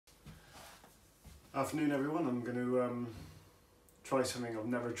Afternoon everyone, I'm going to try something I've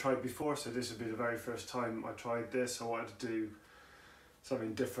never tried before, so this will be the very first time I tried this. I wanted to do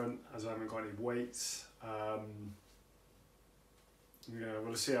something different as I haven't got any weights.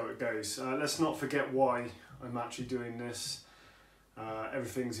 We'll see how it goes. Let's not forget why I'm actually doing this.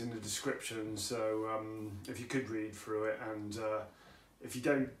 Everything's in the description, so if you could read through it, and if you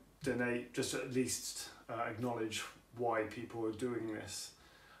don't donate, just at least acknowledge why people are doing this.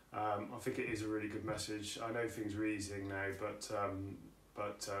 I think it is a really good message. I know things are easing now, but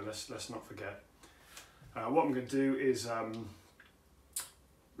let's not forget. What I'm going to do is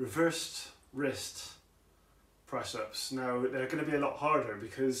reversed wrist press-ups. Now they're going to be a lot harder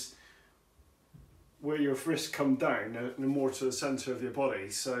because where your wrists come down, they're more to the centre of your body.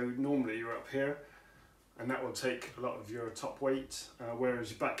 So normally you're up here, and that will take a lot of your top weight.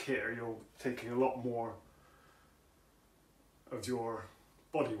 Whereas back here, you're taking a lot more of your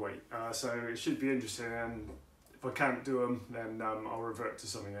body weight, so it should be interesting, and if I can't do them, then I'll revert to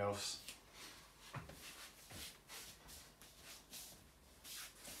something else.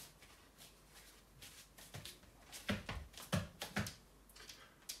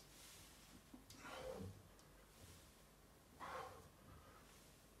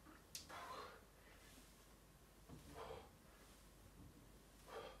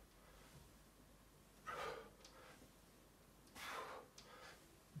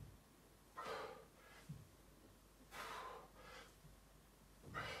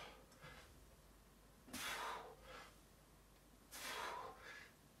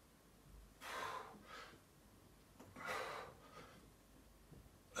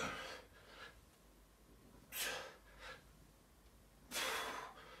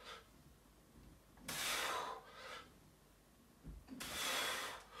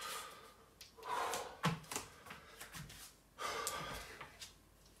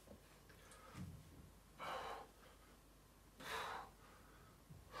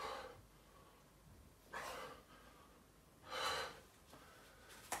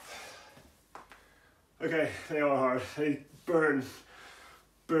 Okay, they are hard. They burn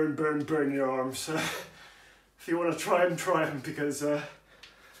your arms. So if you want to try them, because they're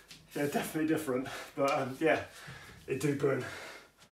definitely different. But yeah, they do burn.